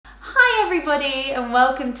everybody and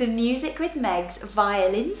welcome to Music with Meg's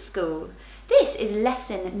Violin School. This is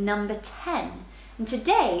lesson number 10 and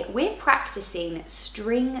today we're practicing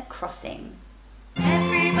string crossing.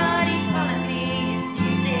 Everybody follow me, it's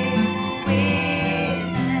Music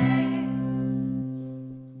with Meg.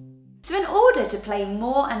 So in order to play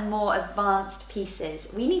more and more advanced pieces,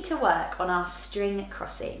 we need to work on our string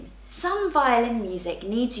crossing. Some violin music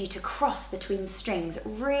needs you to cross between strings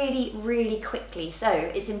really quickly, so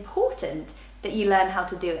it's important that you learn how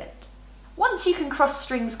to do it. Once you can cross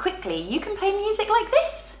strings quickly, you can play music like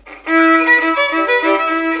this.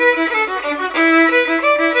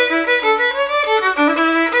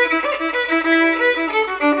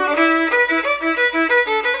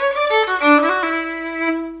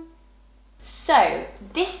 So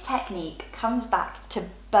this technique comes back to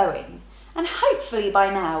bowing. And hopefully by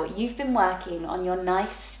now you've been working on your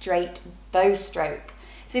nice straight bow stroke.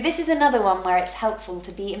 So this is another one where it's helpful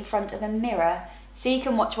to be in front of a mirror so you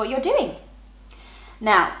can watch what you're doing.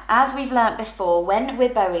 Now, as we've learnt before, when we're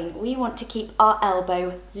bowing, we want to keep our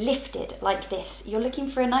elbow lifted like this. You're looking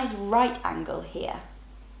for a nice right angle here.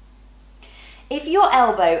 If your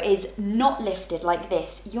elbow is not lifted like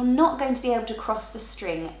this, you're not going to be able to cross the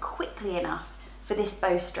string quickly enough for this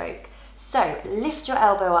bow stroke. So lift your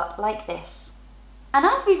elbow up like this. And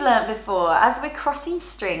as we've learnt before, as we're crossing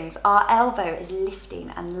strings, our elbow is lifting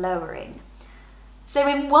and lowering. So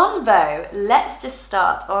in one bow, let's just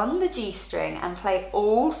start on the G string and play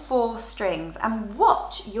all 4 strings and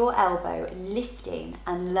watch your elbow lifting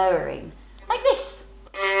and lowering like this.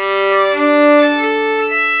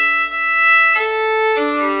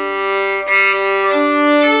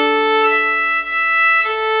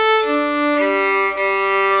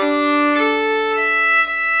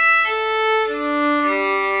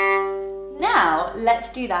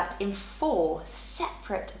 Let's do that in 4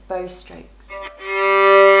 separate bow strokes.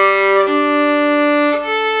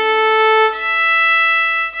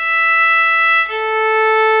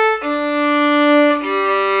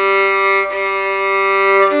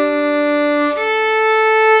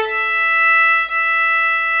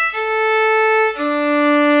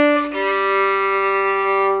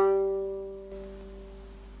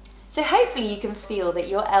 So hopefully you can feel that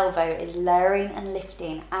your elbow is lowering and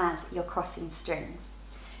lifting as you're crossing strings.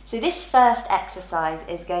 So this first exercise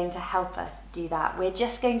is going to help us do that. We're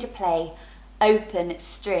just going to play open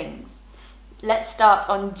strings. Let's start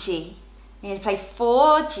on G. We're going to play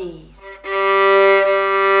 4 Gs. 4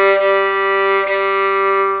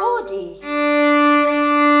 Ds.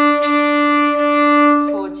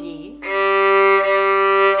 4 Gs.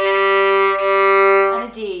 And a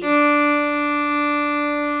D.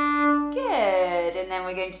 Good. And then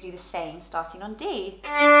we're going to do the same starting on D.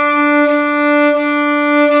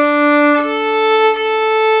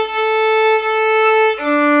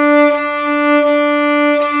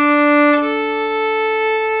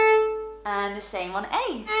 Same on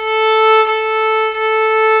A.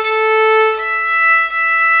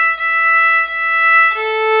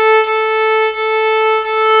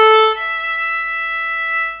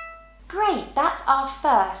 Great, that's our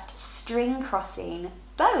first string crossing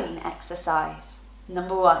bowing exercise,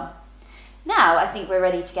 number 1. Now I think we're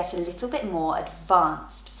ready to get a little bit more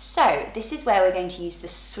advanced. So this is where we're going to use the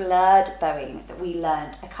slurred bowing that we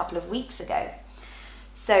learned a couple of weeks ago.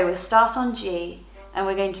 So we'll start on G and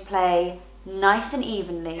we're going to play nice and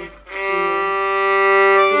evenly. G,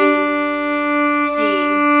 D, D,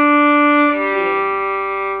 G.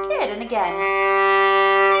 Good, and again.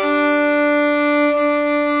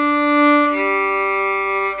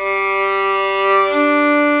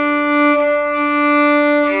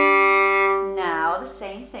 Now the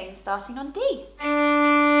same thing starting on D.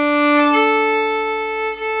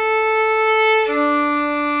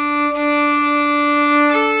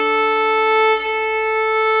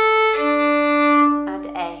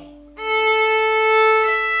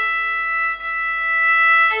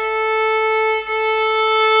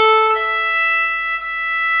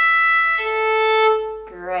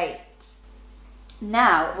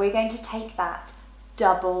 Now we're going to take that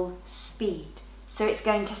double speed. So it's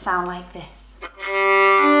going to sound like this.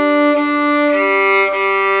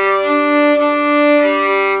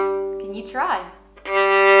 Can you try?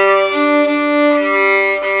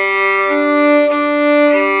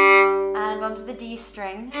 And onto the D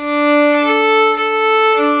string.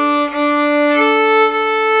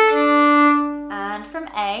 And from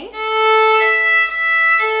A.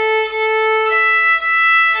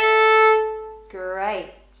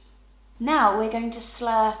 Now we're going to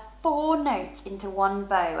slur 4 notes into one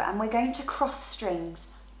bow and we're going to cross strings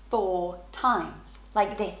 4 times,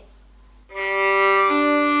 like this.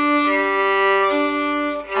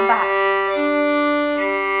 And back.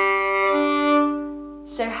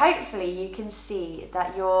 hopefully you can see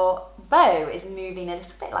that your bow is moving a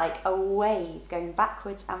little bit like a wave, going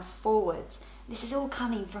backwards and forwards. This is all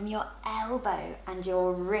coming from your elbow and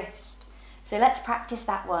your wrist. So let's practice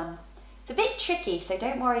that one. It's a bit tricky, so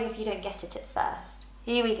don't worry if you don't get it at first.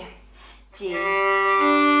 Here we go. G.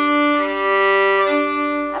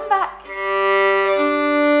 And back.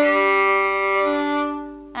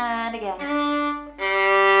 And again.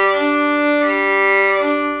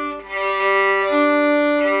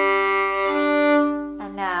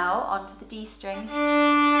 And now onto the D string.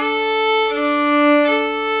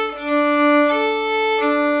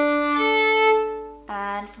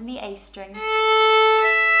 And from the A string.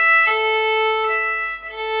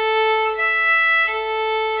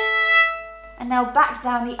 And now back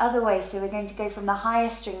down the other way, so we're going to go from the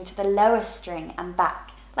higher string to the lower string and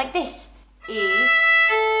back, like this. E.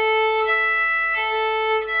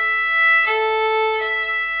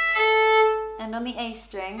 And on the A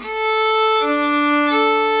string.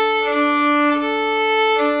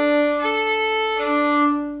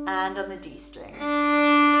 And on the D string.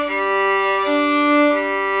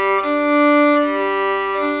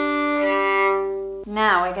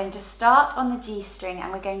 Now we're going to start on the G string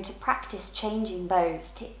and we're going to practice changing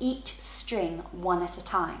bows to each string one at a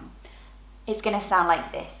time. It's going to sound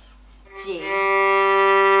like this. G,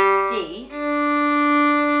 D,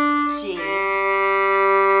 G,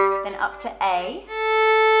 then up to A,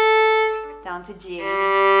 down to G,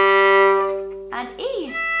 and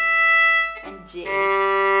E, and G,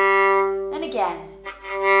 and again.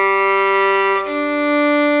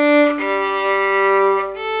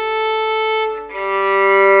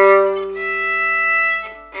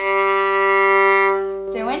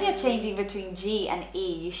 Changing between G and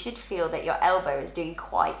E, you should feel that your elbow is doing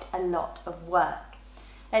quite a lot of work.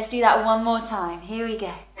 Let's do that one more time. Here we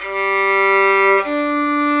go.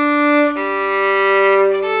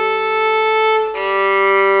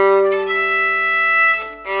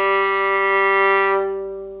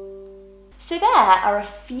 So there are a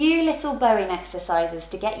few little bowing exercises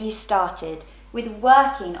to get you started with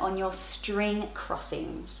working on your string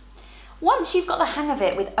crossings. Once you've got the hang of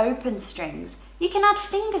it with open strings, you can add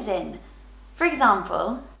fingers in. For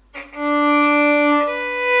example,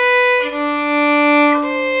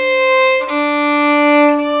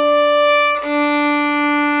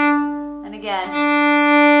 and again,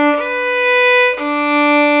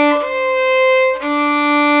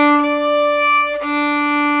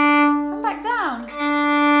 and back down.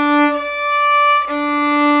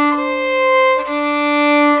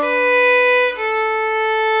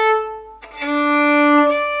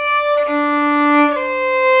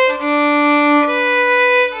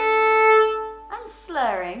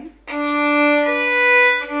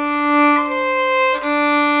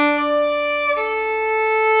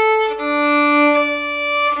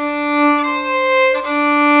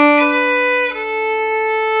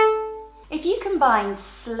 Combine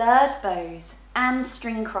slurred bows and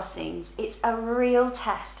string crossings, it's a real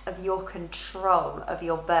test of your control of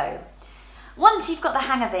your bow. Once you've got the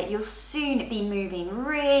hang of it, you'll soon be moving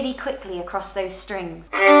really quickly across those strings.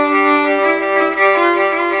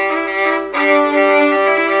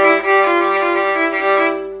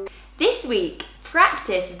 This week,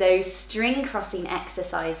 practice those string crossing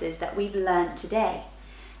exercises that we've learnt today.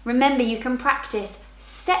 Remember, you can practice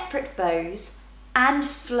separate bows and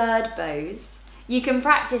slurred bows. You can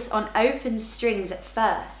practice on open strings at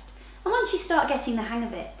first, and once you start getting the hang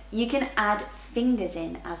of it, you can add fingers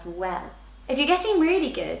in as well. If you're getting really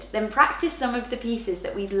good, then practice some of the pieces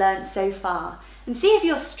that we've learnt so far and see if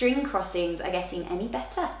your string crossings are getting any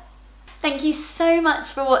better. Thank you so much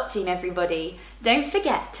for watching, everybody. Don't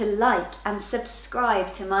forget to like and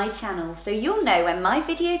subscribe to my channel so you'll know when my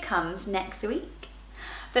video comes next week.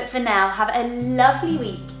 But for now, have a lovely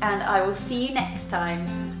week and I will see you next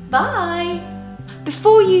time. Bye!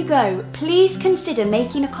 Before you go, please consider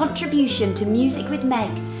making a contribution to Music with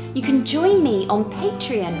Meg. You can join me on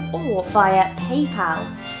Patreon or via PayPal.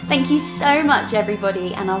 Thank you so much,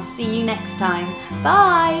 everybody, and I'll see you next time.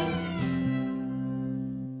 Bye!